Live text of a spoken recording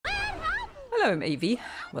Hello, Mavie.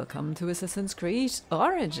 Welcome to Assassin's Creed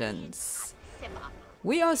Origins.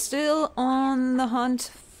 We are still on the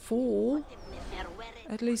hunt for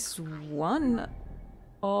at least one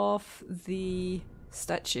of the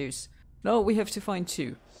statues. No, we have to find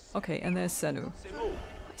two. Okay, and there's Senu. Hi,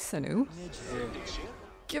 Senu.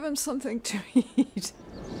 Give him something to eat.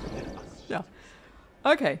 Yeah.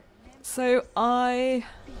 Okay, so I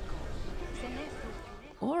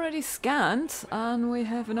already scanned, and we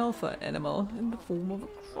have an alpha animal in the form of a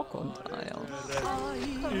crocodile.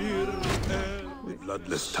 The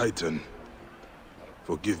bloodless titan.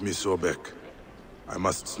 Forgive me, Sobek. I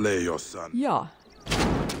must slay your son. Yeah.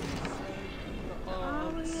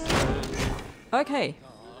 Okay.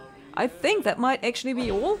 I think that might actually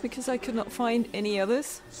be all, because I could not find any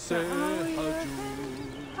others. So...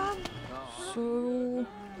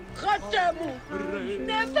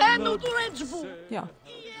 yeah.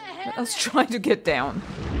 Let us try to get down.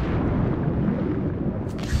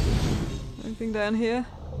 Anything down here?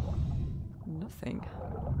 Nothing.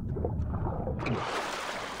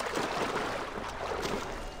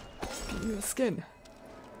 Give me the skin.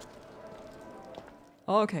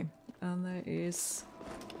 Oh, okay. And there is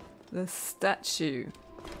the statue.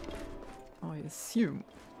 I assume.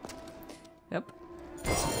 Yep.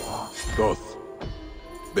 Thoth,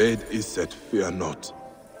 bade Iset fear not.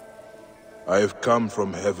 I have come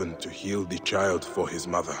from heaven to heal the child for his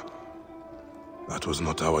mother. That was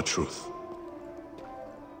not our truth.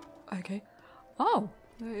 Okay. Oh,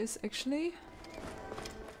 there is actually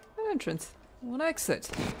an entrance. One exit.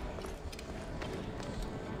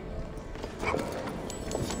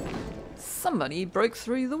 Somebody broke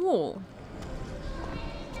through the wall.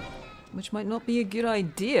 Which might not be a good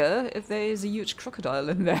idea if there is a huge crocodile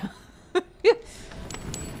in there.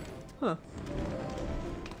 Huh.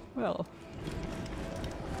 Well.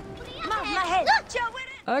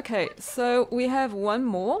 Okay, so we have one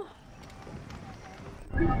more.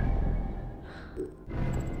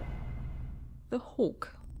 The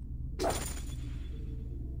hawk.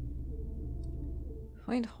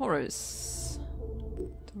 Find horrors.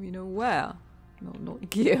 Do we know where? No, not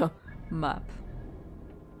gear. Map.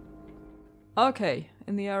 Okay,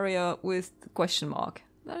 in the area with the question mark.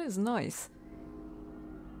 That is nice.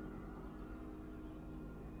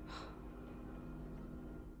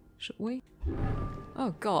 Should we?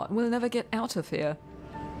 Oh god, we'll never get out of here.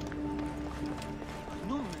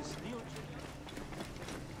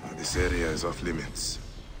 This area is off limits.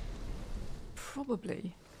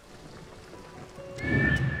 Probably.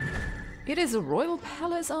 It is a royal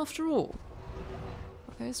palace after all.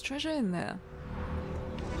 There's treasure in there.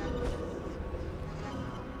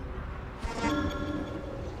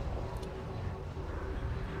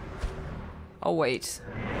 Oh wait.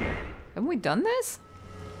 Haven't we done this?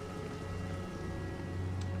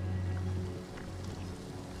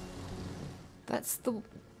 That's the...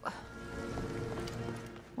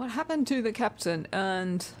 What happened to the captain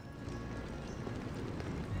and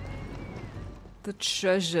the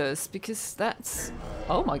treasures? Because that's...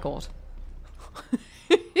 Oh my god.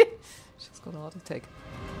 She's got a heart attack.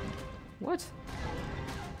 What?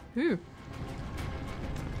 Who?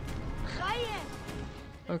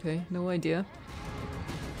 Okay, no idea.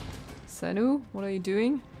 Senu, what are you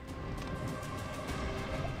doing?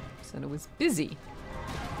 Senu is busy.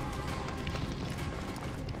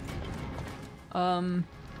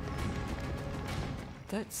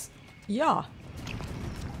 That's... yeah.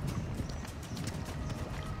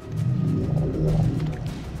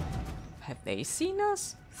 Have they seen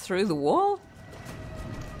us? Through the wall?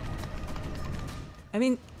 I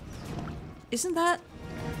mean, isn't that...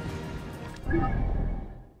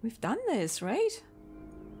 We've done this, right?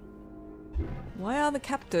 Why are the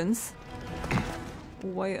captains...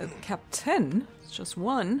 Why a captain? It's just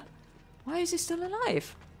one. Why is he still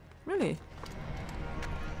alive? Really?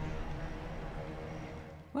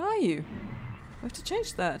 Where are you? I have to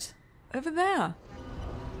change that. Over there.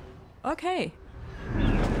 Okay.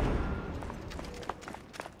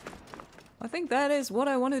 I think that is what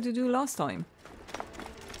I wanted to do last time.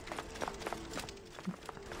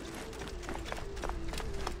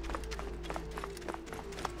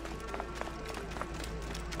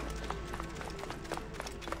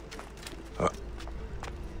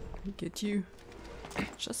 Get you.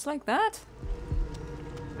 Just like that.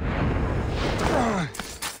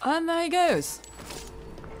 And there he goes.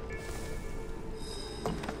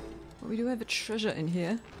 But we do have a treasure in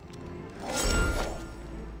here.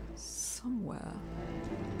 Somewhere.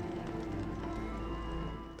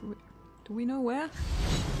 Do we know where?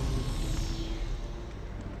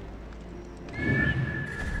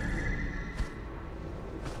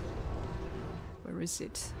 Where is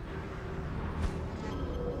it?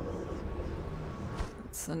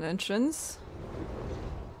 It's an entrance.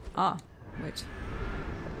 Ah, wait.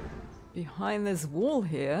 Behind this wall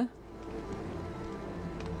here.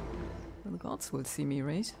 Well, the guards will see me,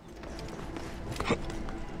 right?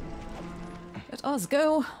 Let us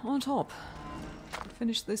go on top.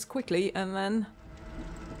 Finish this quickly and then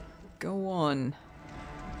go on.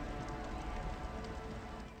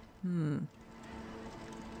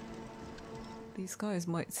 These guys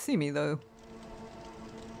might see me though.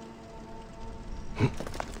 Can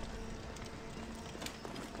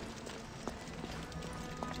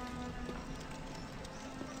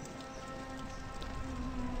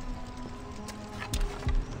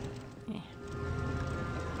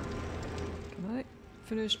I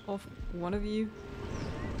finish off one of you?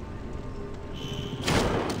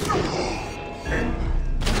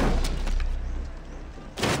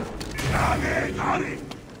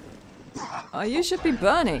 You should be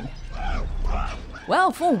burning.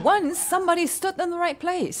 Well, for once, somebody stood in the right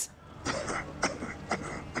place.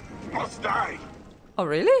 Must die. Oh,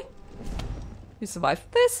 really? You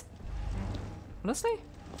survived this? Honestly?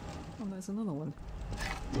 Oh, there's another one.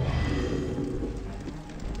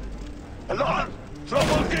 Hello?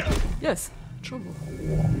 Trouble here. Yes, trouble.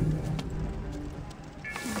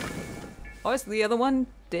 Oh, is the other one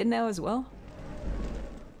dead now as well?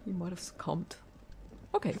 He might have succumbed.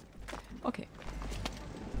 Okay. Okay.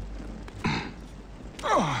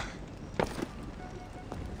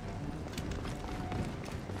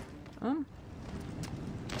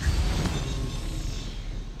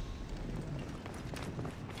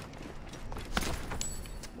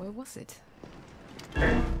 Where was it?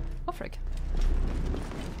 Oh, frick.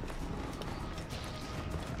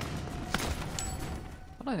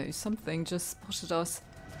 I don't know, something just spotted us.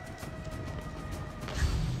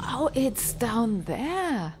 Oh, it's down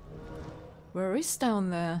there! Where is down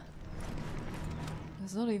there?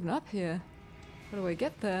 It's not even up here. How do I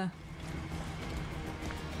get there?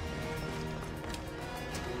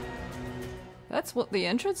 That's what the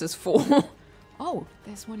entrance is for. Oh,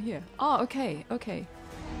 there's one here. Oh, okay, okay.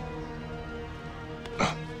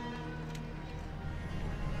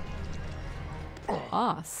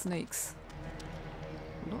 Ah, snakes.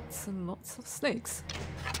 Lots and lots of snakes.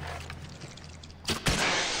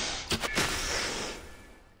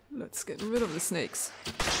 Let's get rid of the snakes.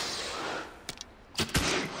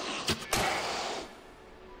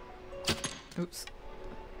 Oops.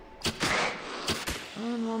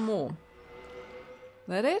 And one more.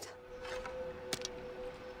 That it?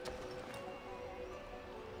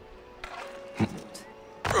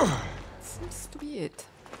 Seems to be it.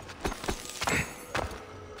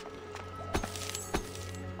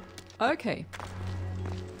 Okay.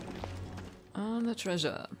 And the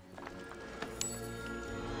treasure.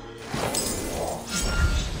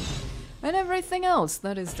 And everything else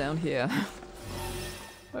that is down here.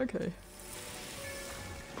 Okay.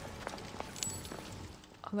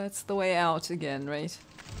 Oh, that's the way out again, right?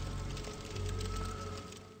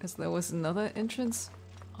 Because there was another entrance?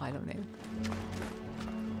 I don't know.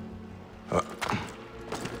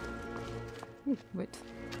 Ooh, wait.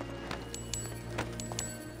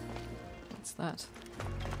 What's that?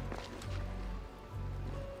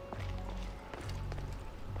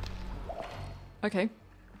 Okay.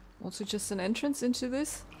 Also just an entrance into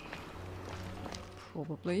this?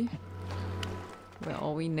 Probably. Where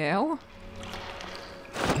are we now?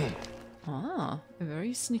 Ah, a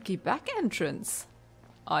very sneaky back entrance.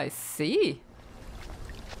 I see.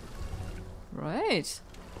 Right.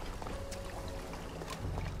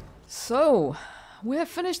 So, we have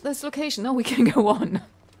finished this location. Now we can go on.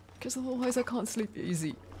 Because otherwise I can't sleep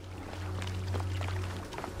easy.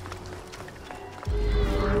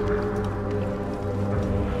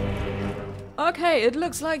 Okay, it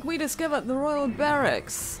looks like we discovered the royal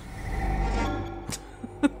barracks.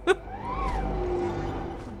 That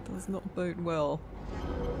does not bode well.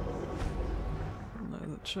 No,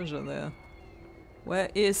 the treasure there. Where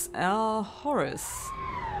is our Horus?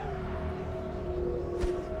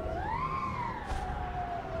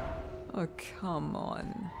 Oh, come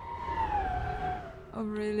on. Oh,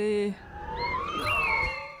 really?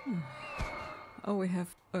 Oh, we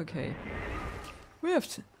have... Okay. We have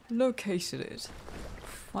located it.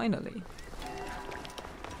 Finally.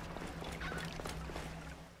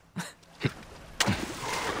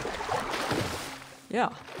 Yeah.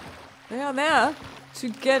 They are there to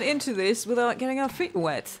get into this without getting our feet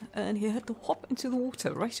wet. And he had to hop into the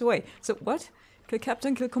water right away. So what? Kill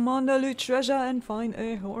captain, kill commander, loot treasure, and find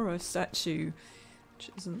a Horus statue. Which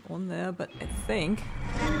isn't on there, but I think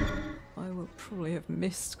I will probably have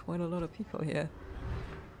missed quite a lot of people here.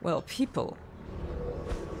 Well, people.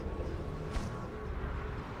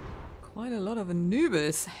 quite a lot of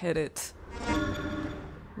Anubis headed.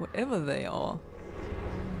 Whatever they are.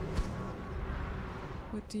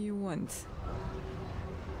 What do you want?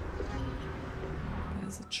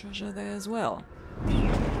 There's a treasure there as well.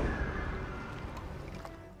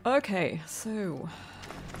 Okay, so...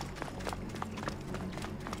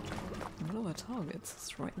 What are our targets?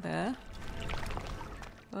 It's right there.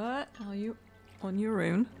 But are you on your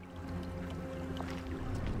own?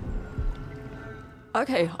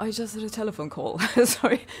 Okay, I just had a telephone call.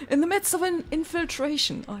 Sorry. In the midst of an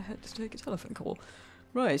infiltration, I had to take a telephone call.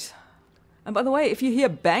 Right. And by the way, if you hear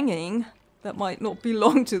banging, that might not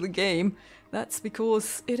belong to the game. That's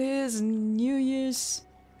because it is New Year's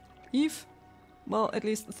Eve. Well, at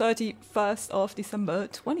least the 31st of December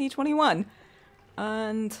 2021.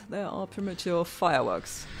 And there are premature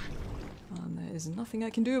fireworks. And there is nothing I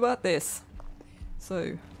can do about this.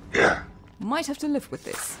 So, might have to live with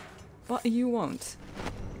this. But you won't.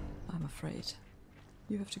 I'm afraid.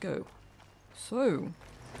 You have to go. So...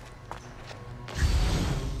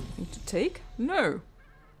 Nothing to take? No! A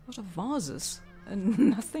lot of vases. And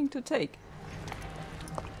nothing to take.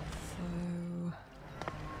 So...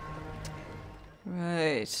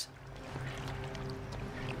 Right.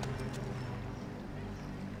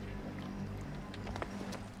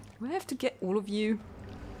 Do I have to get all of you?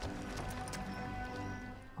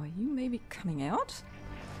 Are you maybe coming out?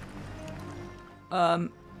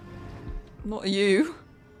 Not you.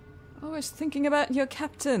 I was thinking about your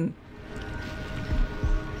captain.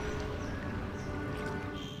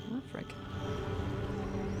 Oh, frick.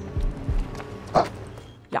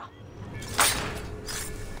 Yeah.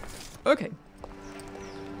 Okay.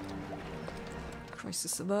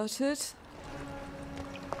 Crisis averted.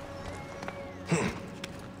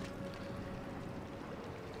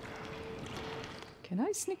 Can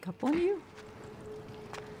I sneak up on you?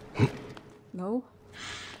 No?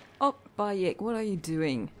 Oh, Bayek, what are you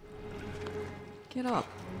doing? Get up.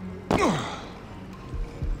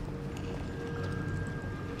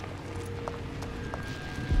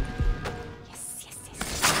 Yes, yes,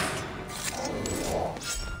 yes.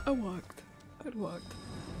 It worked. It worked.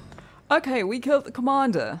 Okay, we killed the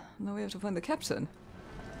commander. Now we have to find the captain.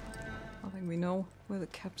 I think we know where the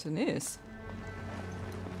captain is.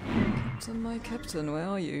 Captain, my captain, where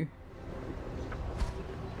are you?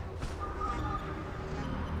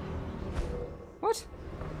 What?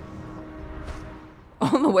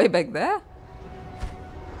 On the way back there?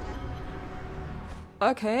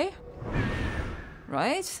 Okay.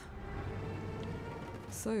 Right.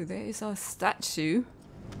 So there is our statue.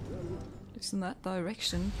 Looks in that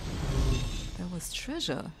direction. There was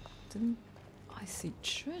treasure. Didn't I see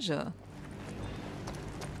treasure?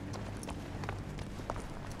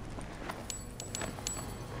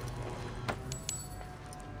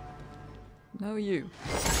 No, you.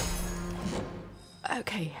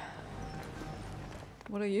 Okay.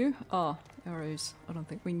 What are you? Ah, arrows. I don't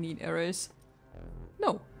think we need arrows.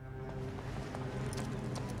 No.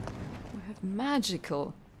 We have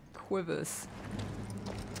magical quivers.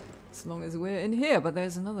 As long as we're in here, but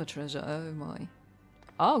there's another treasure. Oh my.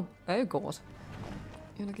 Oh, oh god.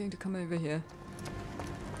 You're not going to come over here.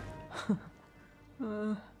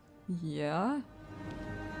 Yeah.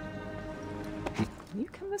 Can you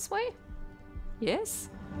come this way? Yes?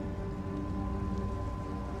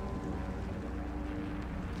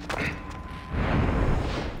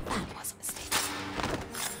 That was a mistake.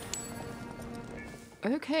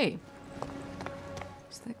 Okay.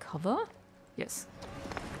 Is there cover? Yes.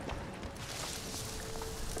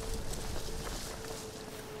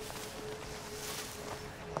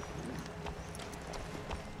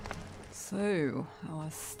 So, our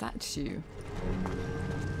statue.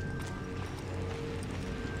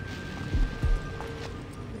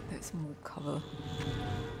 There's more cover.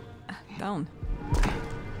 Down.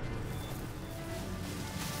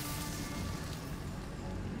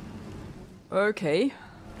 Okay.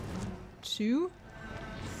 2,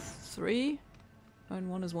 3, and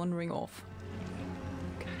one is wandering off.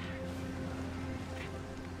 Okay.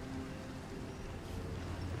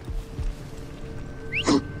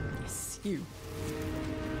 Yes, you.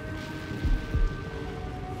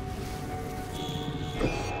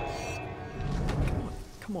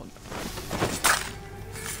 Come on.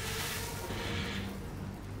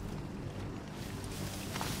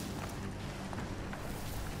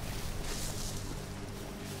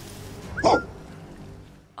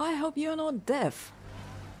 I hope you're not deaf.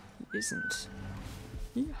 He isn't.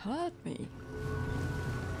 He heard me.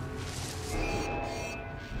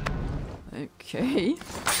 Okay.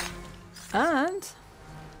 And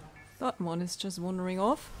that one is just wandering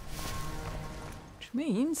off. Which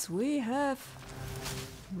means we have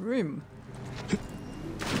room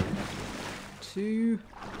to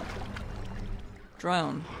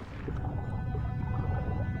drown.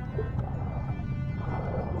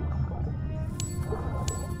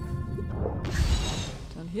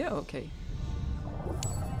 Down here? Okay.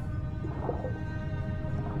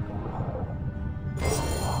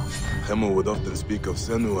 Hemo would often speak of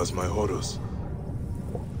Senu as my Horus.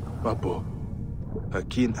 Papo, her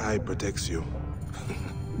keen eye protects you.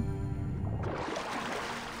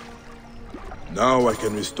 Now I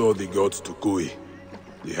can restore the gods to Kui.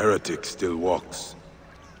 The heretic still walks.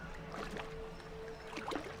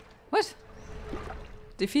 What?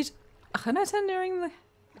 Defeat Akhenaton during the...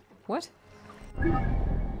 What?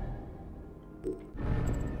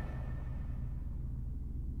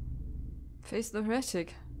 Face the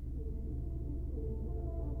heretic.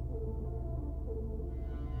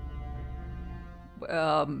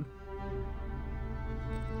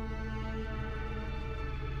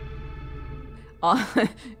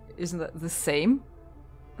 Isn't that the same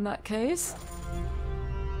in that case?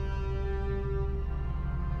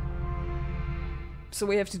 So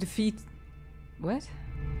we have to defeat... What?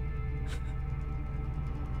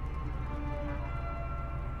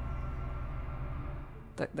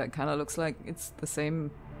 That kind of looks like it's the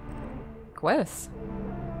same quest.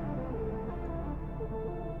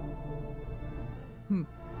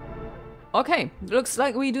 Okay, looks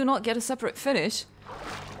like we do not get a separate finish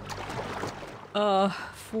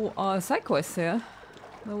for our side quests here,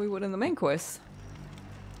 than we would in the main quest.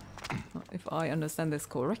 If I understand this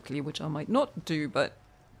correctly, which I might not do, but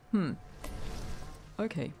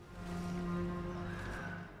okay.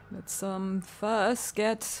 Let's first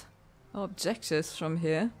get our objectives from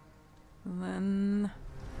here, and then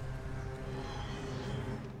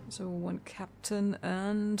so one captain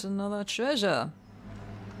and another treasure.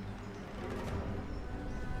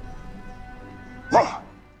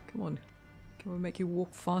 Come on, can we make you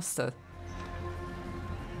walk faster?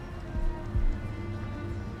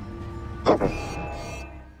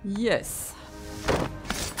 Yes.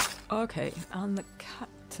 Okay, and the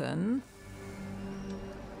captain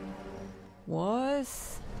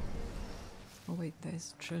was... Oh wait,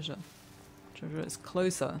 there's treasure. Treasure is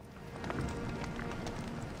closer.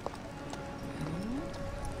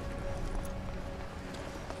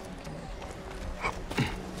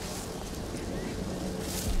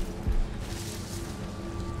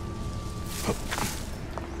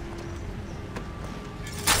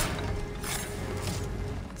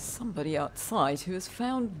 Somebody outside who has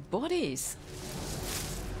found bodies.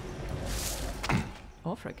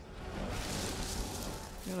 Oh, frick.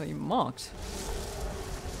 You're not even marked.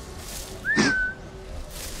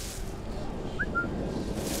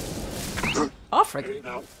 Oh, frick.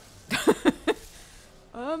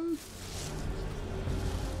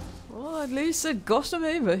 Well, at least I got him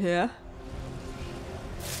over here.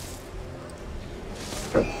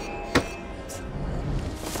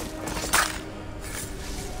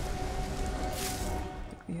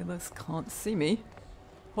 The others can't see me.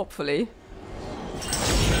 Hopefully.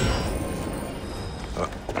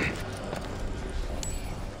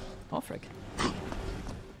 Oh, frick.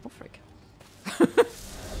 Oh, frick.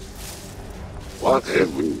 What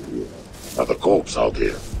have we here? Another corpse out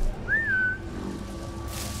here.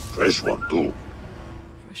 Fresh one, too.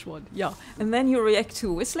 Fresh one, yeah. And then you react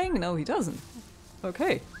to whistling? No, he doesn't.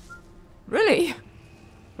 Okay. Really?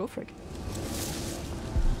 Oh, frick.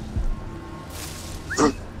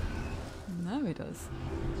 Now he does.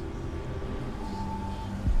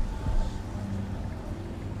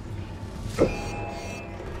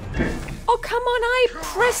 Oh, come on, I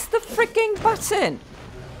pressed the freaking button!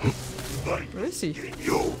 Where is he?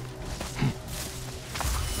 You.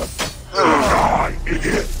 Die,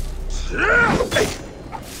 idiot!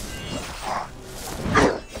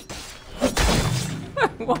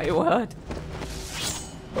 My word.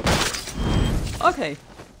 Okay.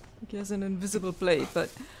 He has an invisible blade, but...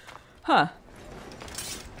 Huh.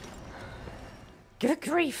 Good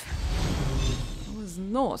grief. That was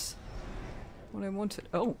not what I wanted.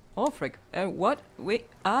 Oh, oh frick. What? Wait,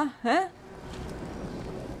 huh?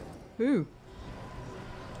 Who?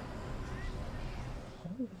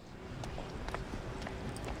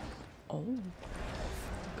 Oh.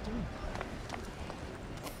 Cool.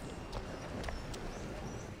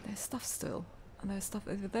 There's stuff still. And there's stuff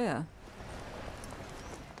over there.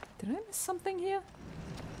 Did I miss something here?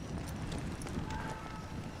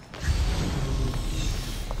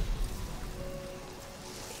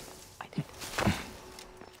 I did.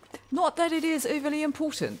 Not that it is overly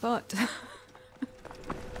important, but...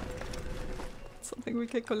 something we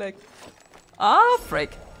can collect. Ah,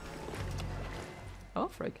 frick! Oh,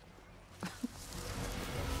 frick.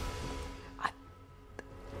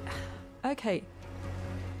 Okay.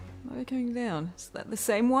 Why are we going down? Is that the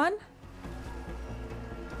same one?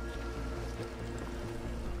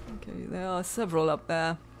 Okay, there are several up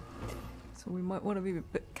there. So we might want to be a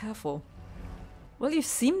bit careful. Well, you've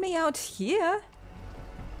seen me out here.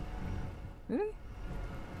 Really?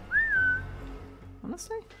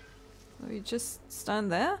 Honestly? Will you just stand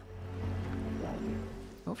there?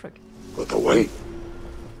 Oh, frick. But away.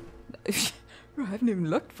 You haven't even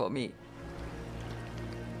looked for me.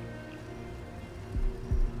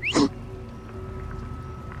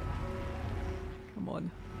 Come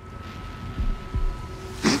on.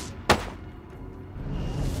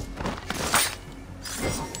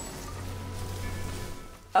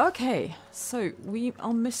 Okay, so we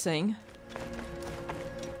are missing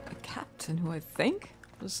a captain who I think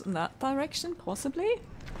was in that direction, possibly?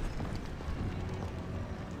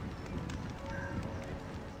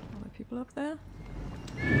 Are there people up there?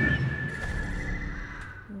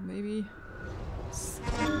 Or maybe it's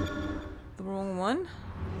the wrong one?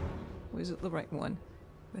 Or is it the right one?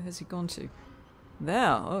 Where has he gone to? There!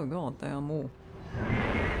 Oh god, there are more. There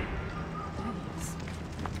he is.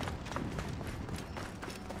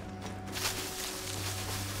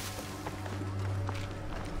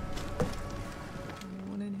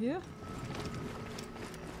 Anyone in here?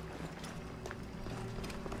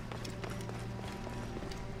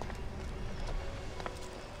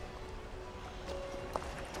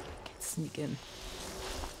 Can't sneak in.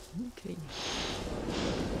 Okay.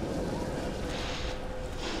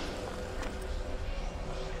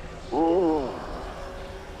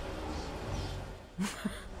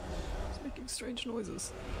 It's making strange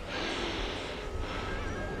noises.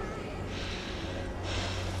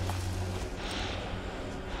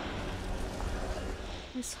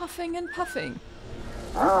 He's huffing and puffing.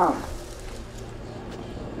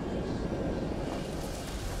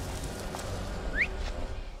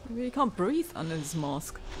 Maybe he can't breathe under his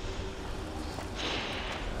mask.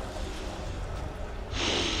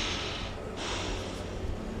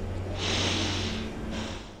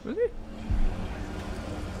 Really?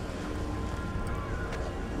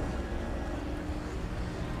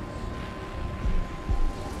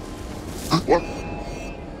 What?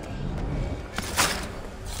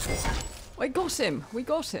 We got him! We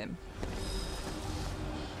got him!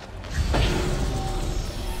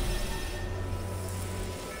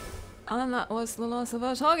 And that was the last of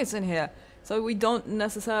our targets in here. So we don't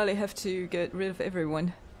necessarily have to get rid of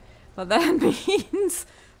everyone. But that means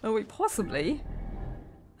that we possibly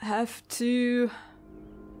have to...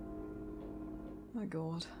 Oh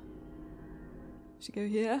god. Should go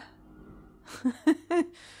here?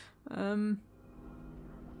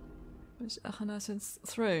 Where's Akhenaton's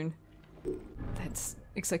throne? That's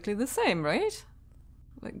exactly the same, right?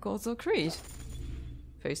 Like gods or creed.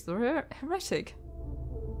 Face the heretic.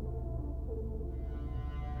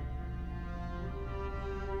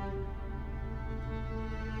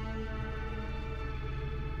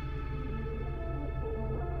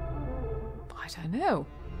 I don't know.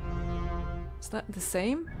 Is that the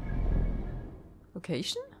same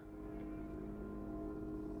location?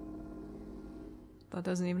 That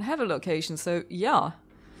doesn't even have a location, so yeah.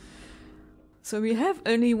 So we have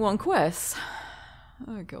only one quest.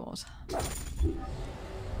 Oh god.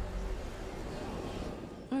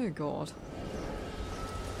 Oh god.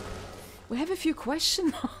 We have a few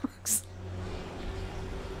question marks.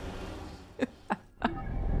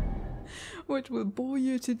 Which will bore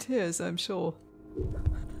you to tears, I'm sure.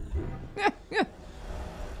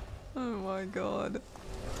 Oh my god.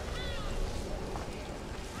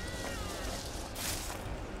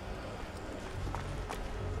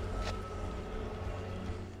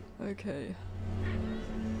 Okay.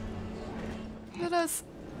 Let us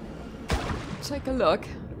take a look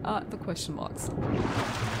at the question marks.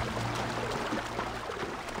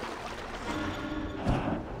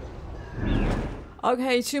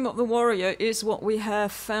 Okay, Tomb of the Warrior is what we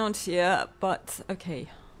have found here, but okay,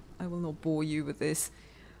 I will not bore you with this.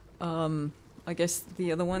 I guess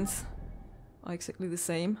the other ones are exactly the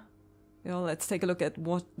same. Yeah, let's take a look at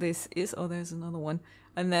what this is. Oh, there's another one.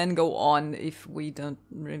 And then go on if we don't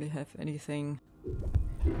really have anything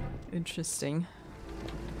interesting.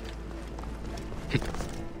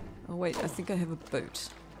 Oh wait, I think I have a boat.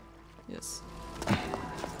 Yes.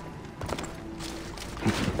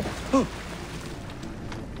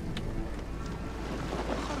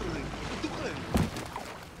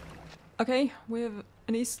 Okay, we have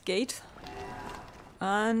an east gate.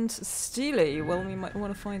 And Steely. Well, we might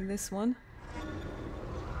want to find this one.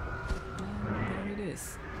 There it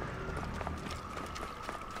is.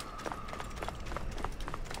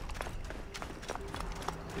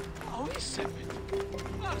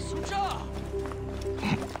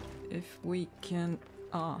 If we can...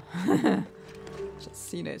 Ah. Just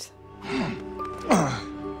seen it.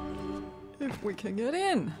 If we can get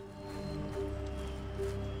in.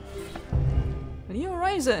 A new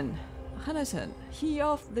horizon. Akhenaton, he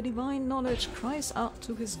of the divine knowledge, cries out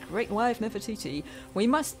to his great wife Nefertiti, we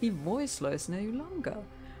must be voiceless no longer.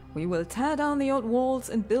 We will tear down the old walls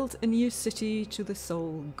and build a new city to the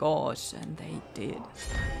sole god. And they did.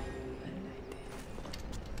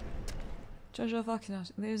 Treasure of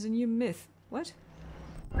Akhenaton. There's a new myth. What?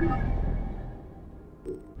 An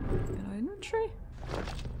inventory?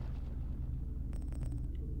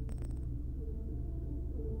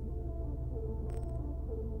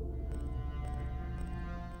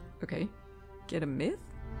 Okay. Get a myth?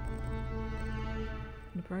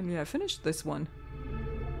 And apparently I finished this one.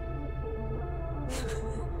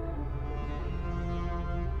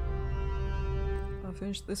 I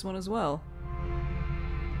finished this one as well.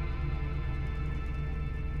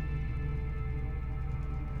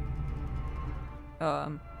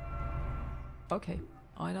 Okay.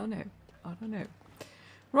 I don't know. I don't know.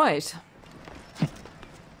 Right.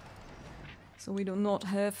 So we do not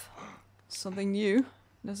have something new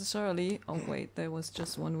necessarily. Oh wait, there was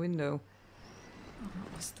just one window. Oh,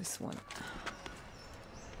 what was this one?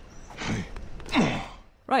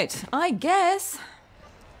 Right, I guess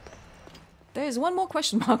there's one more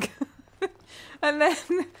question mark. And then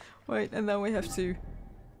wait, and then we have to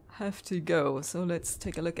go. So let's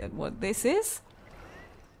take a look at what this is.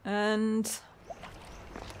 And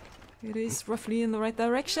it is roughly in the right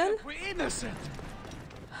direction. We're innocent.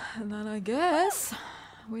 And then I guess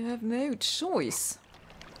we have no choice.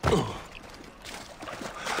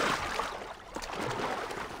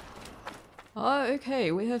 Oh,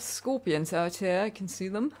 okay, we have scorpions out here, I can see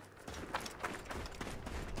them.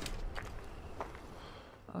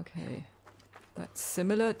 Okay, that's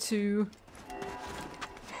similar to...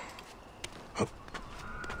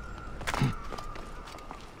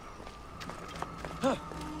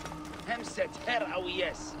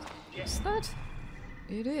 Is that?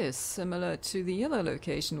 It is similar to the other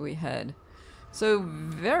location we had. So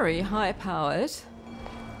very high powered.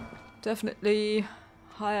 Definitely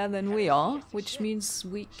higher than we are, which means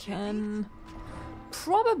we can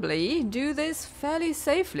probably do this fairly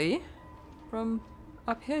safely from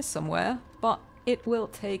up here somewhere, but it will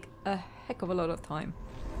take a heck of a lot of time.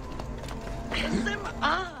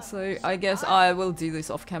 So I guess I will do this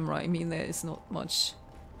off camera. I mean, there is not much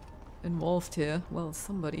involved here. Well,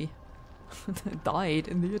 somebody died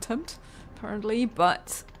in the attempt, apparently,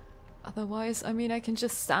 but otherwise, I mean, I can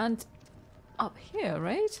just stand up here,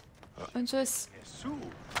 right? And just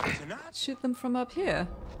shoot them from up here.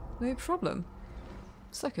 No problem.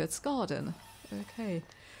 Sucker's garden. Okay.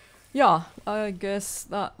 Yeah, I guess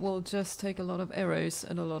that will just take a lot of arrows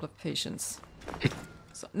and a lot of patience.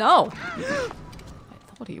 So, no! I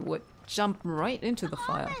thought he would jump right into the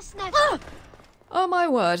fire. Oh my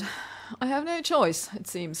word. I have no choice, it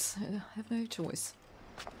seems. I have no choice.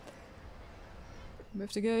 We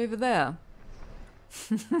have to go over there.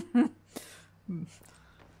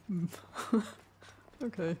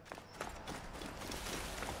 Okay.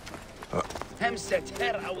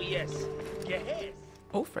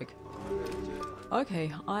 Oh, frig.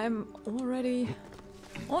 Okay, I'm already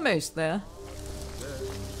almost there.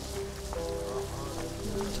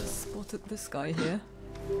 I just spotted this guy here.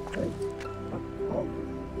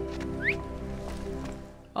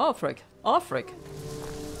 Oh, frig. Oh, frig.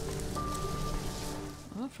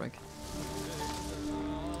 Oh, frig.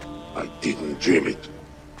 I didn't dream it.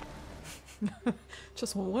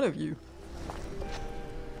 Just one of you.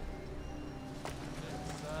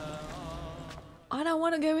 I don't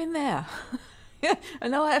want to go in there.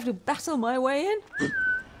 And now I have to battle my way in?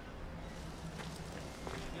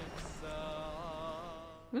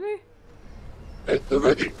 Really? At the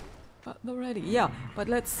ready. At the ready, yeah. But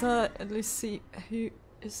let's at least see who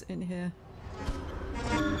is in here.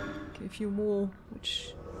 Okay, a few more,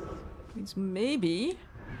 which means maybe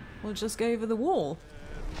we'll just go over the wall.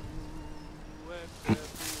 I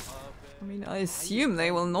mean, I assume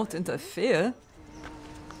they will not interfere.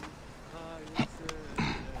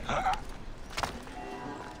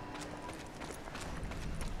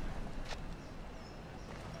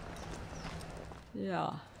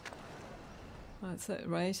 Yeah. That's it,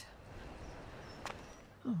 right?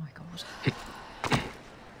 Oh my god.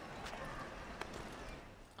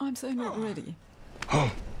 I'm so not ready.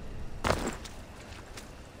 I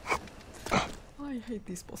hate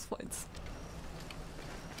these boss fights.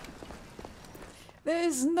 There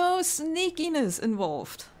is no sneakiness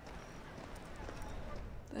involved.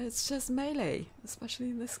 It's just melee,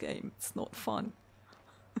 especially in this game. It's not fun.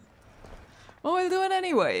 Oh, I'll do it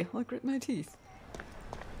anyway. I'll grit my teeth.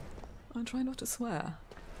 I'll try not to swear.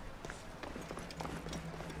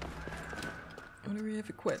 What do we have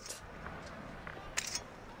equipped?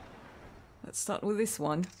 Let's start with this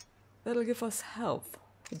one. That'll give us health,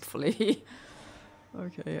 hopefully.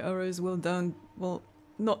 Okay, arrows will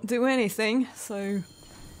not do anything, so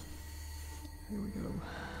here we go.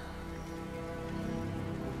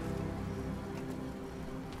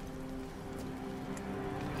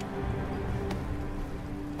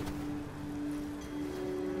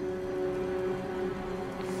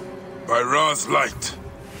 By Ra's light.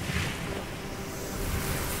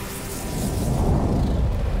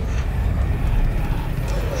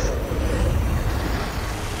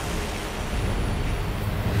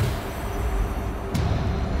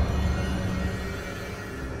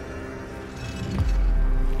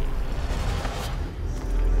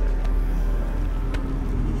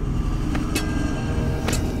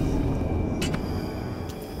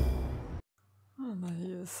 Oh, there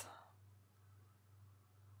he is.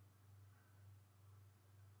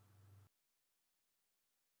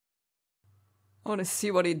 I want to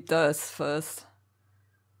see what he does first.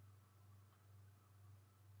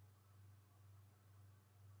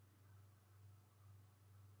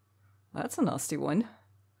 That's a nasty one.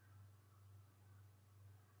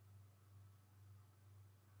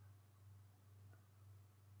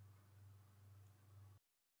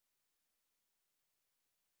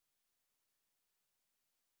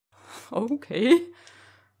 Okay.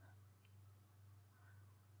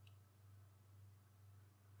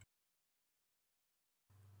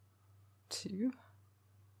 Two,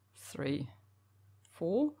 3,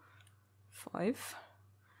 4, 5.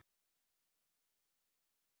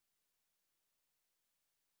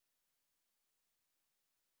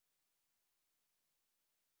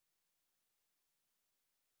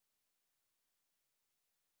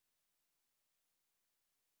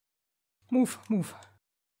 Move, move.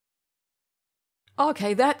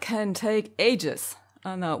 Okay, that can take ages.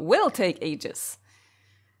 And will take ages.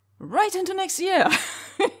 Right into next year.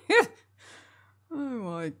 Oh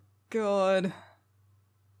my god.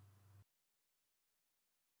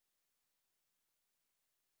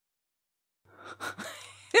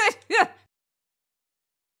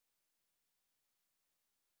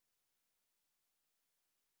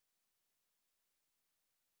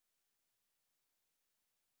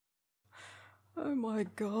 Oh my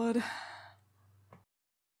god.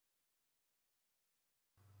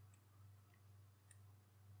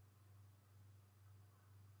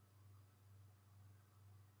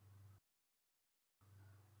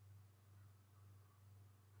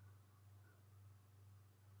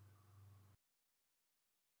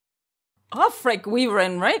 Oh frick, we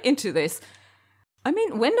ran right into this. I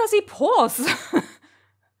mean, when does he pause?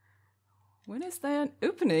 When is there an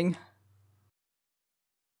opening?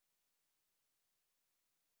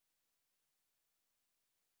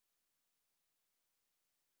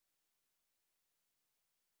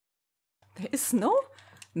 There is no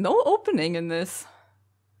opening in this.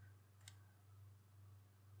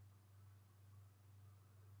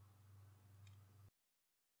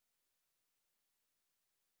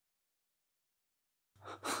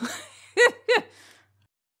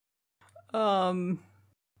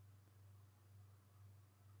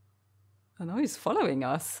 I know he's following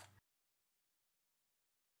us.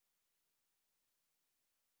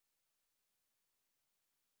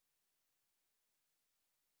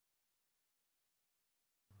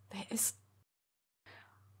 There is...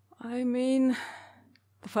 I mean...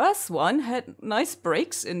 The first one had nice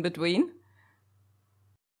breaks in between.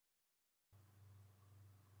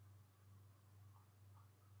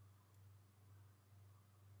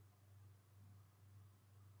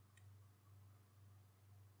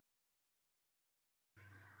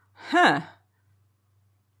 Huh.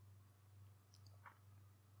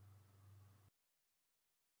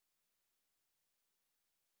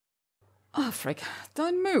 Oh, frick.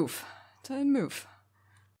 Don't move. Don't move.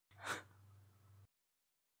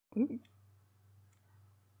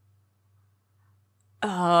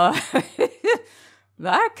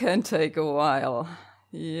 That can take a while.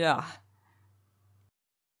 Yeah.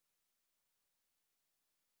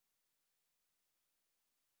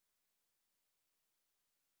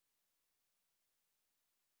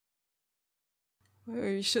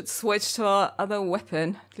 We should switch to our other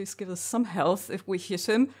weapon. Please give us some health if we hit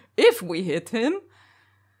him. If we hit him!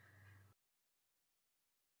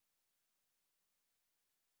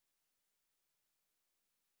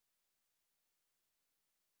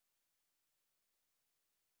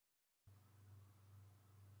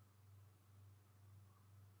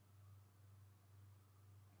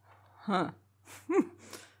 Huh.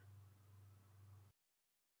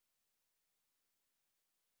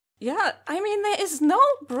 Yeah, I mean, there is no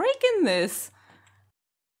break in this.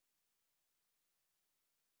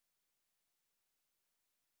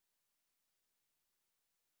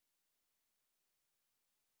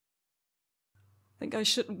 I think I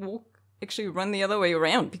should actually run the other way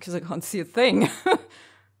around because I can't see a thing.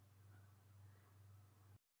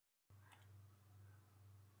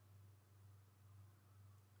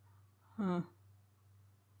 Huh.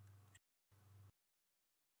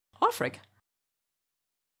 Oh, frick.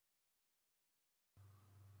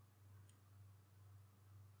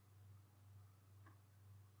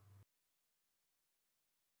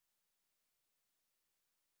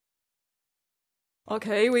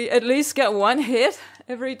 Okay, we at least get one hit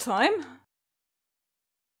every time.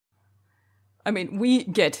 I mean, we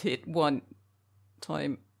get hit one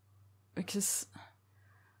time. Because...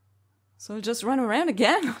 So I'll just run around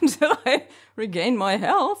again until I regain my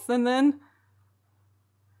health, and then...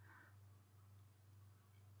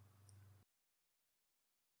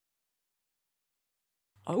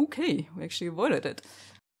 Okay, we actually avoided it.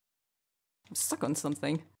 I'm stuck on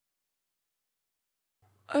something.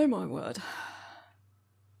 Oh my word.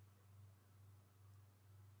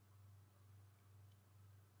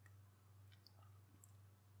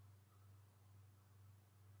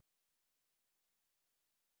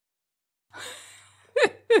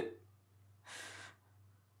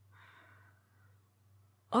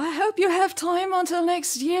 I hope you have time until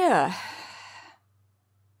next year.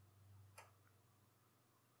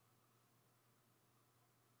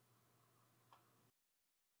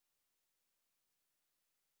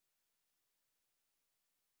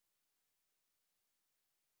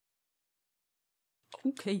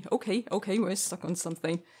 Okay, we're stuck on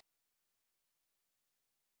something.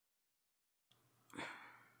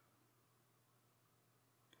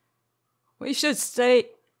 We should stay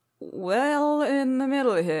well in the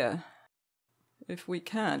middle here. If we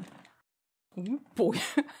can. Oh boy.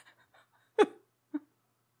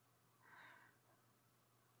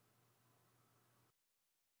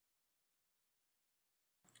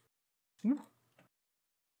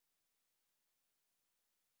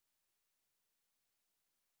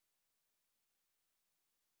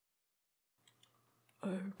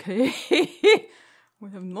 Okay. We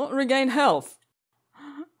have not regained health.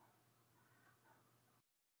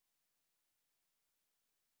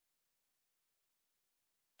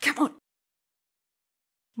 Come on.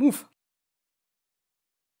 Move.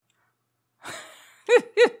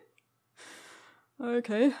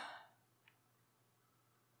 Okay.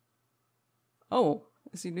 Oh,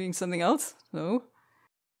 is he doing something else? No.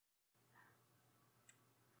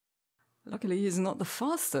 Luckily, he's not the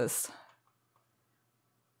fastest.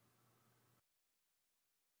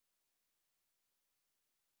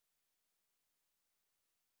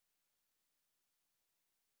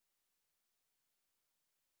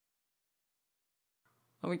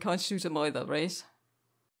 Oh, we can't shoot him either, right?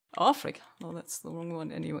 Oh, frick. Oh, that's the wrong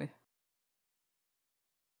one anyway.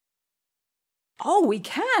 Oh, we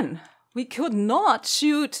can! We could not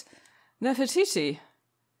shoot Nefertiti.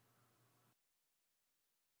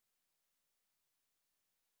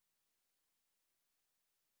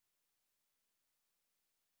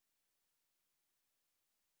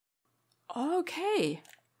 Okay.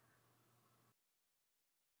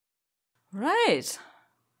 Right.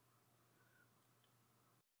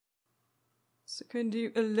 So can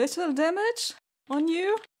do a little damage on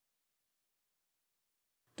you?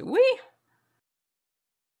 Do we?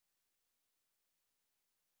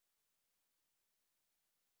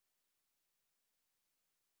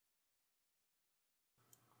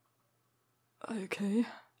 Okay.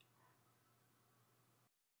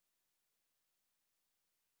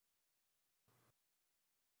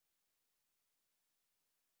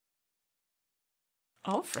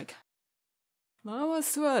 Oh, frick. That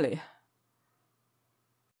was too early.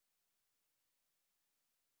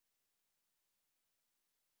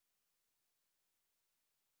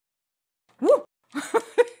 Woo!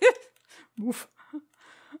 Move.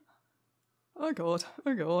 Oh god,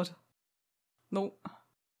 oh god. No.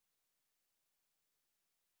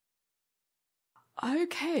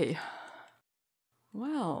 Okay.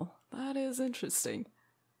 Well, that is interesting.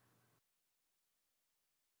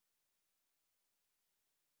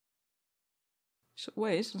 Should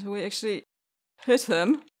wait until we actually hit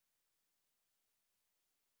him.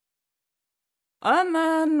 And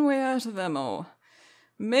then we're out of ammo.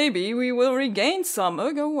 Maybe we will regain some.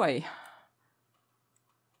 Oh, go away.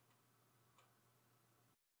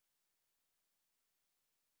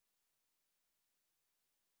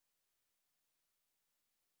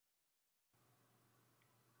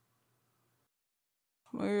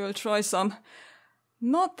 We will try some.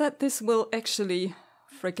 Not that this will actually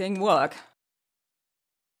freaking work.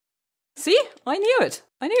 See? I knew it.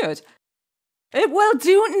 I knew it. It will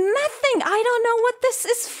do nothing. I don't know what this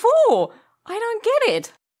is for. I don't get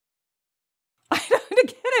it. I don't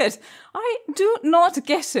get it. I do not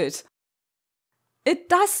get it. It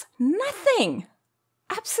does nothing.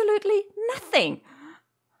 Absolutely nothing.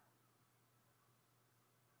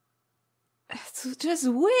 It's just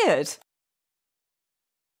weird.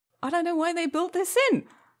 I don't know why they built this in.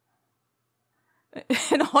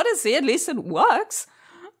 In Odyssey, at least it works.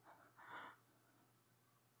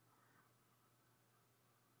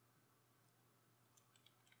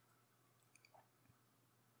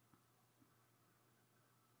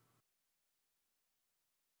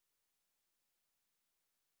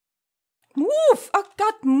 Move! Oh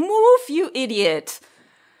God, move, you idiot!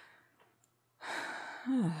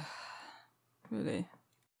 Really?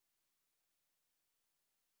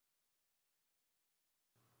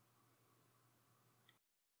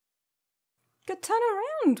 Good, turn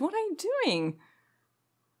around! What are you doing?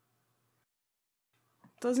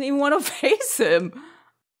 Doesn't even want to face him.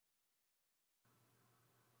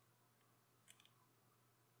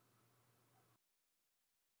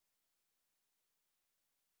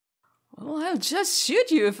 Well, I'll just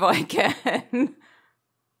shoot you if I can.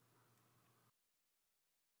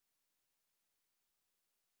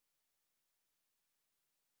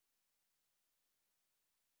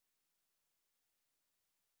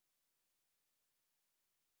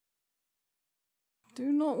 Do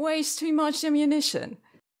not waste too much ammunition.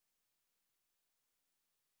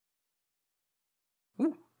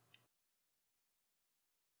 Ooh.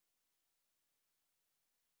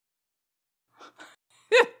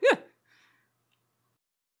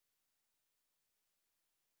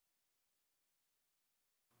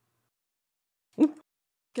 Ooh.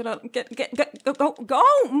 Get up, go,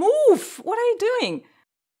 move! What are you doing?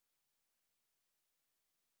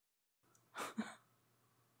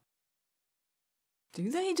 Do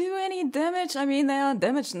they do any damage? I mean, they are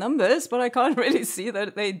damage numbers, but I can't really see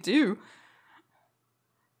that they do.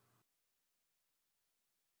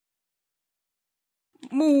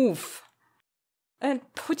 Move! And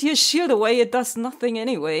put your shield away, it does nothing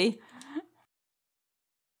anyway.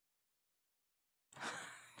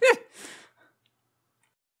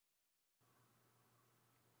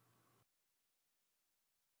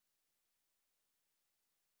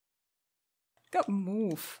 Go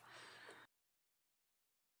move.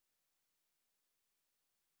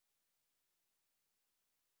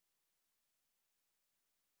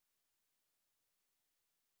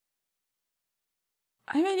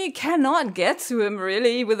 I mean, you cannot get to him,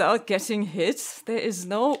 really, without getting hit. There is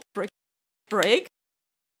no break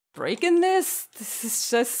in this. This is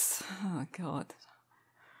just... Oh, God.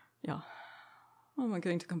 Yeah. How am I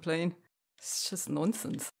going to complain? It's just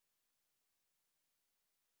nonsense.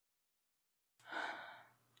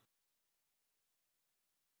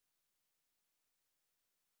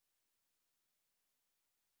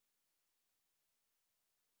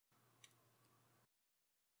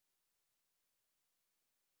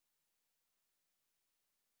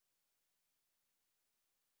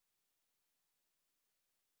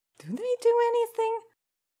 Do they do anything?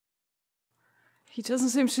 He doesn't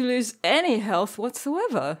seem to lose any health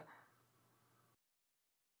whatsoever.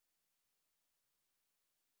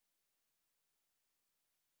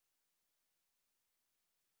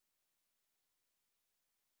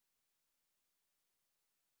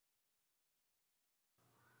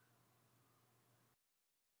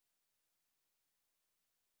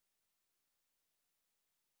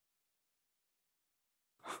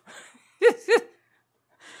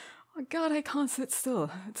 Oh God, I can't sit still.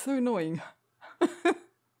 It's so annoying.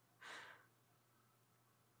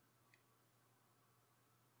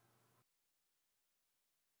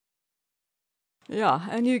 Yeah,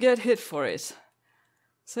 and you get hit for it.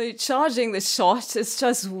 So charging the shot is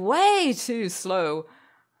just way too slow.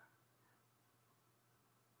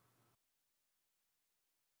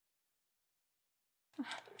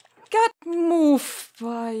 God, move,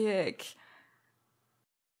 Bayek.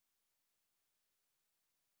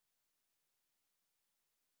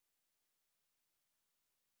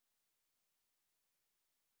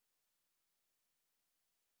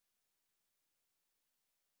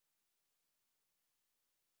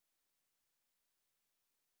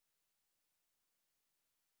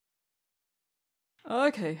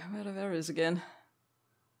 Okay, where there is again.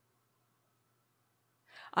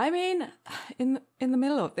 I mean, in the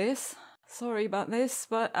middle of this, sorry about this,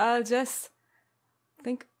 but I'll just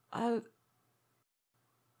think I'll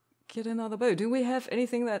get another bow. Do we have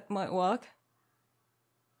anything that might work?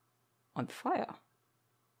 On fire.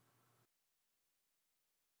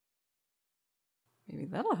 Maybe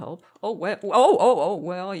that'll help. Oh, where? Oh,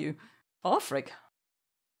 where are you? Oh, frick.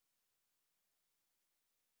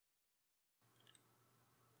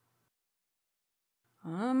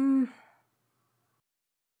 Oh,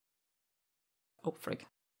 frick.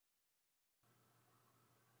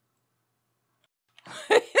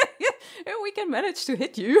 We can manage to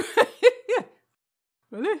hit you.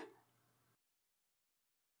 Really?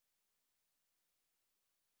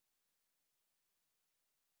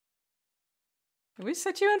 Can we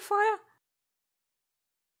set you on fire?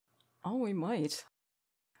 Oh, we might.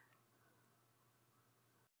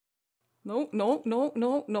 No. No. No.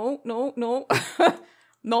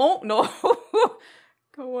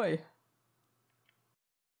 Go away.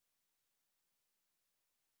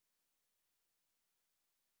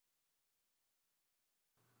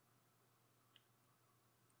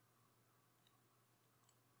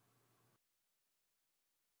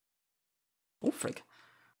 Oh, frick.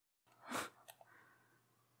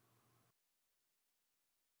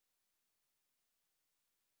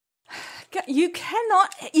 You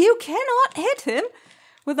cannot hit him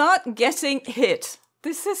without getting hit.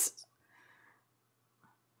 This is...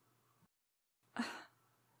 I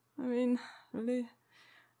mean, really?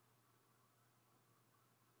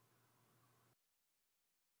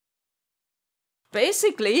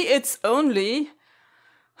 Basically, it's only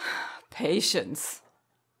patience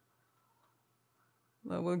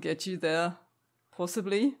that will get you there,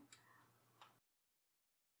 possibly.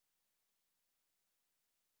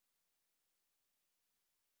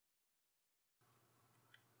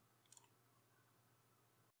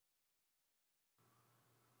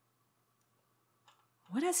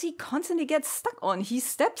 What does he constantly get stuck on? He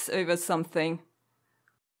steps over something.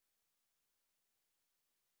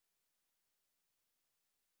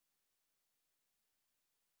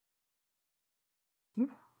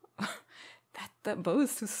 That bow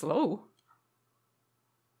is too slow.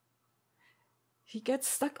 He gets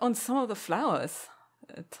stuck on some of the flowers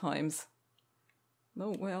at times.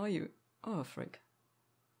 No, where are you? Oh, frick.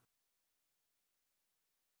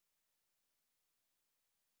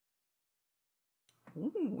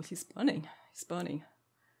 Ooh, he's burning. He's burning.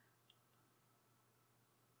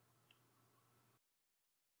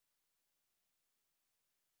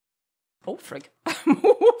 Oh, frick.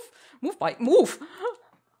 Move! Move, Bayek, move!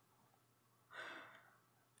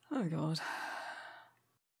 Oh, God.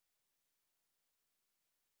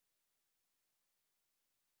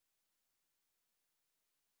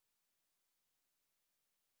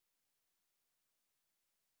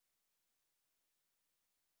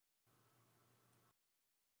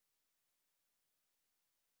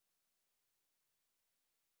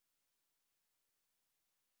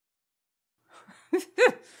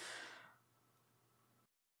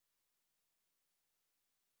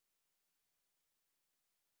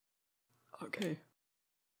 Okay.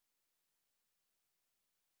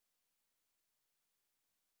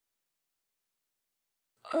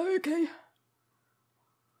 Okay.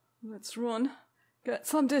 Let's run. Get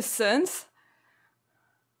some distance.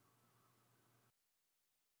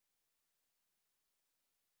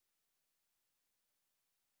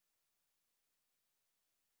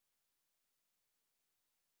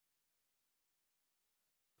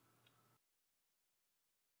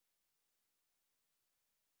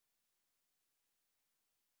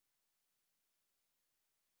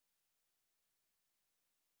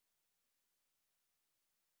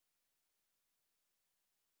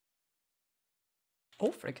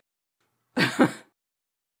 Oh, frick.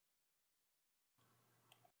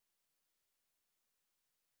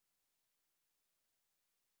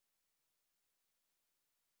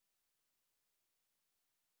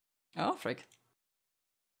 Oh, frick.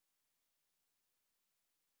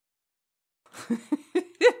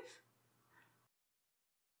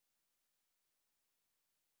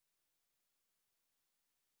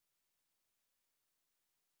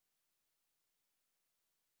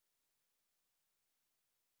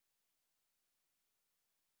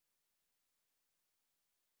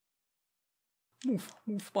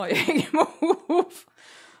 Move, Bayek, move.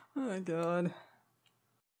 Oh, God.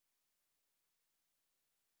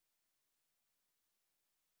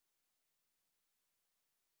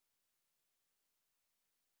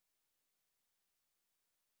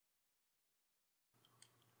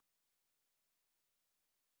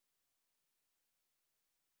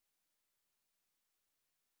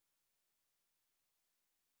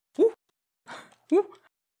 Ooh. Ooh.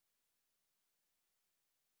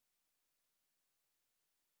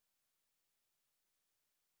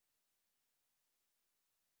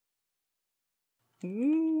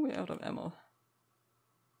 Ooh, we're out of ammo.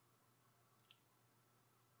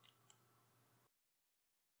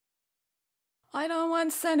 I don't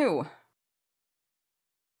want Senu.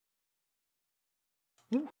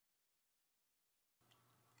 Ooh.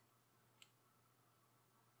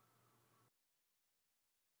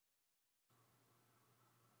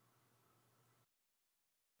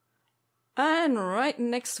 And right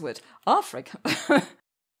next to it, Africa.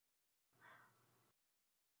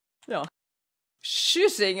 Yeah.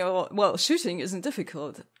 Shooting, or, well, shooting isn't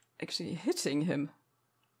difficult. Actually hitting him.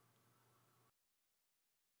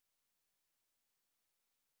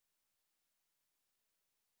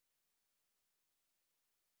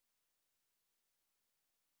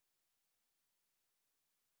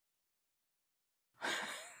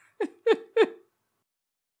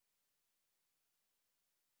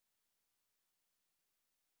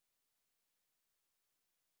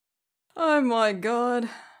 Oh my god.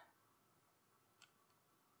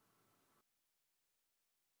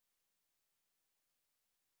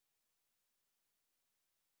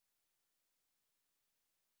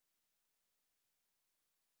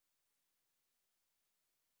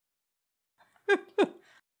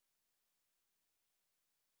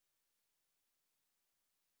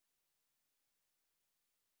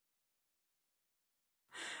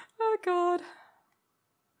 Oh god.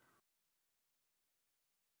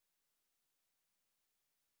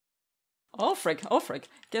 Oh frick, oh frick.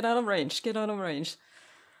 Get out of range, get out of range.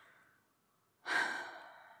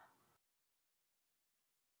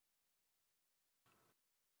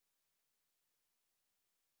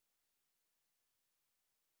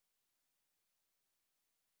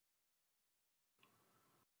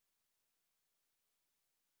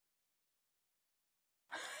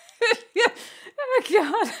 Oh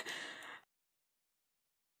god.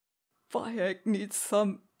 Bayek needs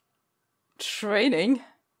some training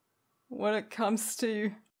when it comes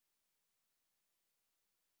to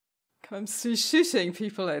shooting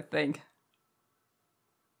people, I think.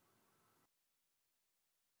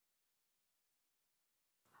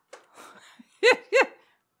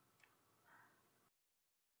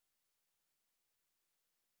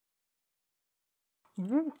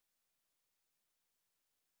 Woo.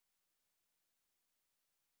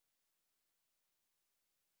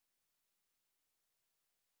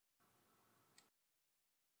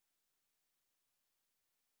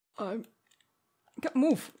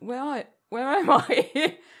 Move. Where am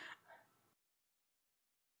I?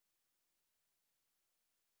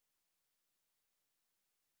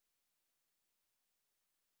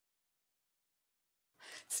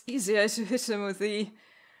 It's easier to hit him with the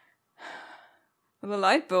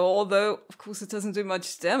light bow, although of course it doesn't do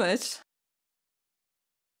much damage.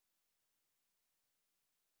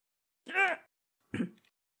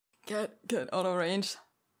 Get out of range.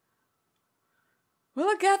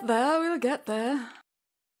 We'll get there, we'll get there.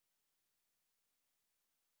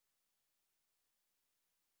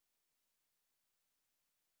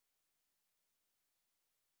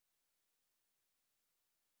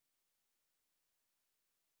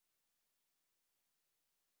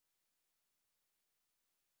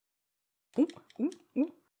 Ooh, ooh,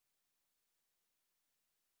 ooh.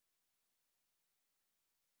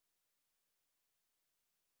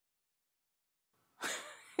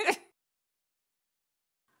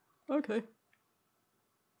 Okay.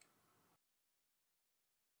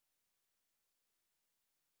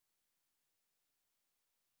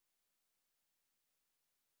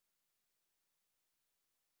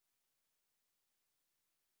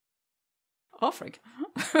 Oh, frick.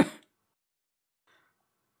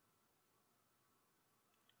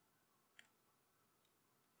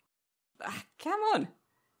 Come on.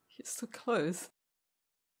 He's too close.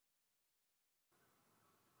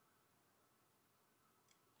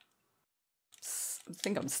 I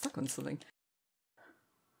think I'm stuck on something.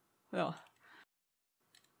 Yeah.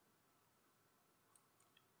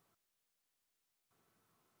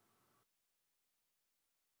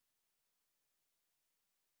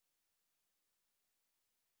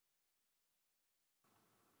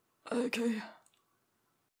 Okay.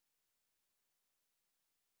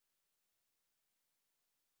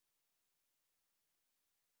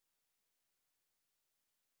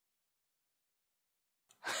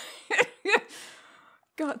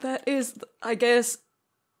 God, that is, I guess,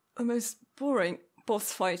 the most boring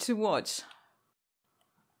boss fight to watch.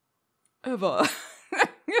 Ever.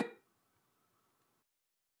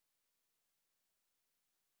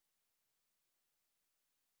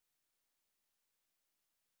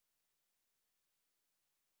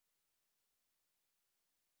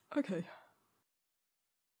 Okay.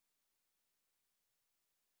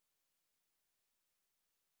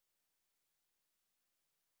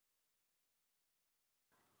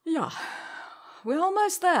 Yeah. We're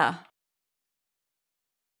almost there.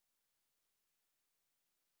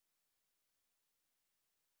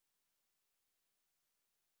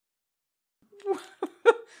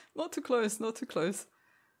 Not too close, not too close.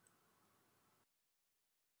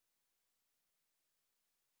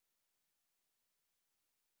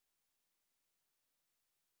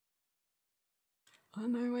 Oh,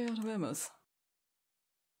 no way out of Emma's.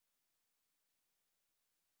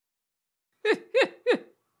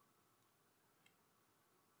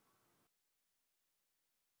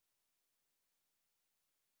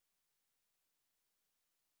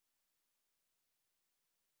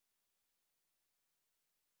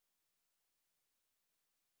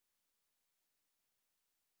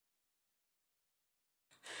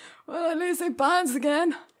 Well, at least it bounds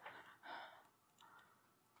again.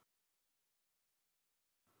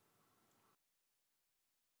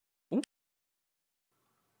 Ooh.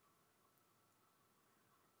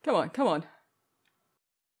 Come on, come on.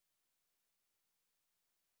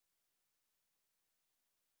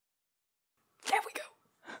 There we go.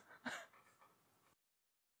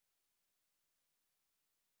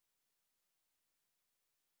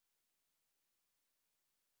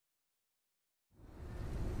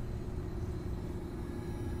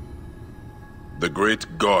 The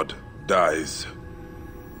great god dies.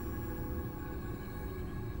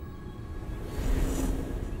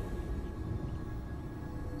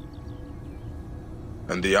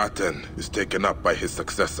 And the Aten is taken up by his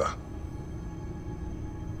successor.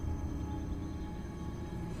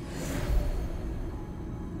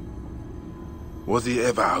 Was he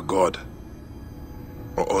ever a god?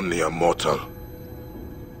 Or only a mortal?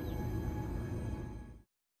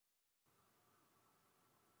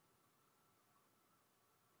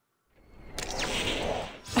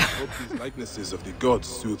 Hope these likenesses of the gods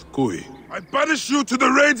soothe Kui. I banish you to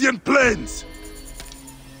the Radiant Plains!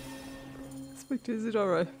 Speak to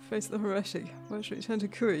Isidoro, face the Horeshi, where should return to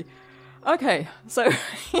Kui. Okay, so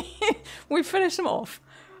we finished them off,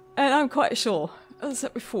 and I'm quite sure, as I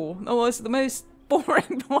said before, that was the most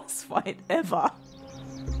boring boss fight ever.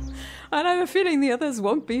 And I have a feeling the others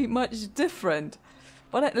won't be much different.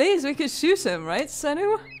 But at least we could shoot him, right,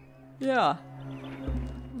 Senu? Yeah.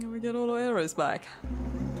 And we get all our arrows back.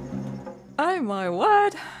 Oh my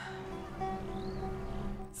word!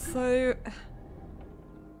 So...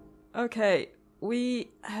 okay, we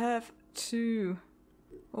have to...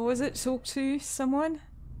 what was it? Talk to someone?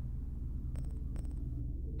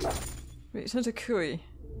 Return to Kui.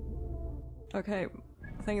 Okay,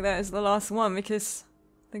 I think that is the last one because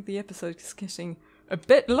I think the episode is getting a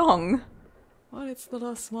bit long. Well, it's the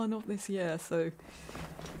last one of this year, so...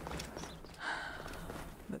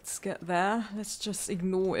 let's get there. Let's just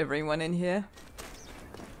ignore everyone in here.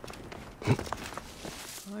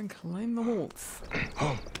 And climb the walls.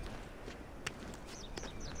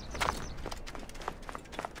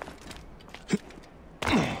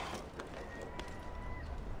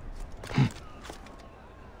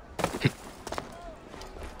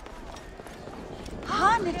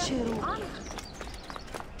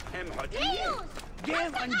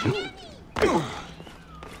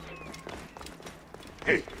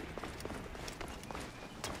 Hey.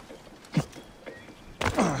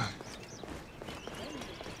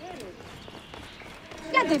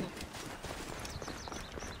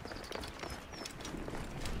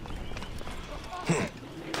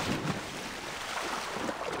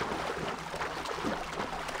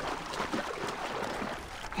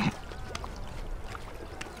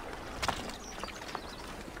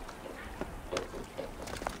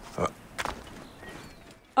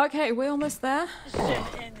 Okay, we're almost there.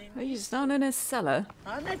 He's down in his cellar.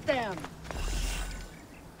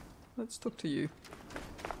 Let's talk to you.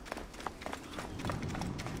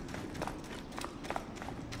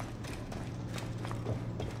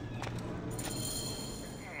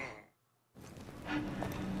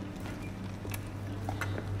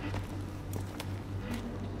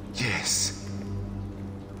 Yes.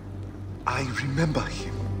 I remember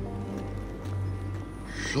him.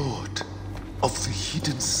 Lord of the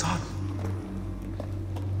Hidden Sun.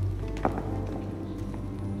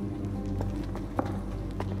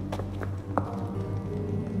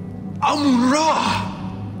 Amun-Ra!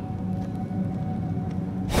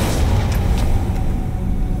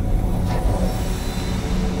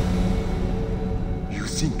 You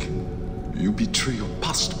think you betray your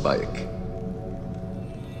past, Bayek?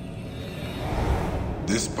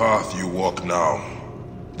 This path you walk now,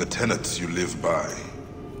 the tenets you live by,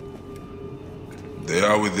 they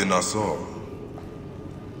are within us all.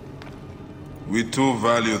 We too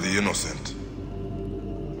value the innocent.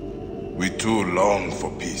 We too long for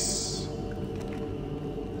peace.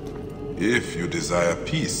 If you desire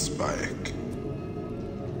peace, Bayek,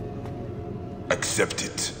 accept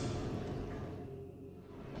it.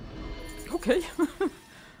 Okay.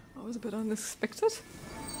 I was a bit unexpected.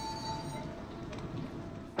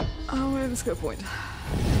 Oh, where's the skill point?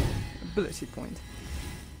 Ability point.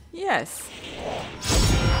 Yes!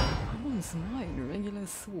 Bronze 9, regular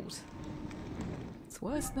sword. It's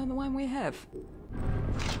worse than the one we have.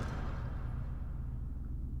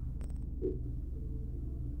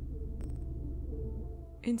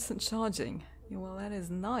 Instant charging. Yeah, well, that is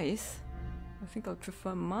nice. I think I'll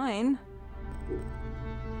prefer mine.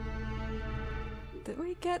 Did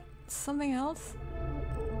we get something else?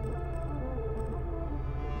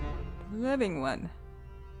 Living one.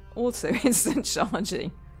 Also instant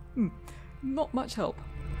charging. Not much help.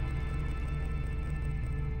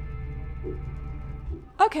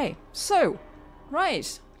 Okay, so,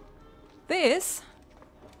 right. This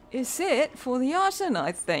is it for the Arton,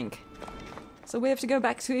 I think. So we have to go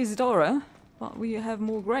back to Isidora, but we have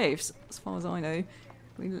more graves, as far as I know.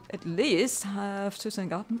 We at least have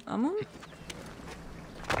Tutankhamun.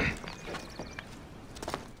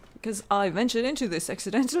 Because I ventured into this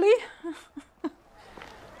accidentally.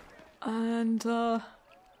 And,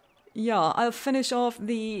 yeah, I'll finish off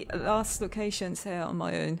the last locations here on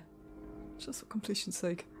my own. Just for completion's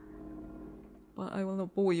sake. But I will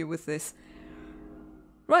not bore you with this.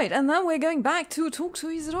 Right, and then we're going back to talk to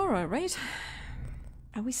Isidora, right?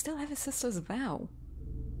 And we still have his sister's vow.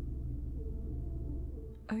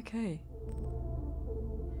 Okay.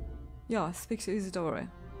 Yeah, speak to Isidora.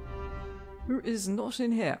 Who is not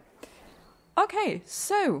in here. Okay,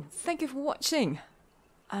 so, thank you for watching.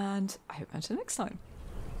 And I hope until next time.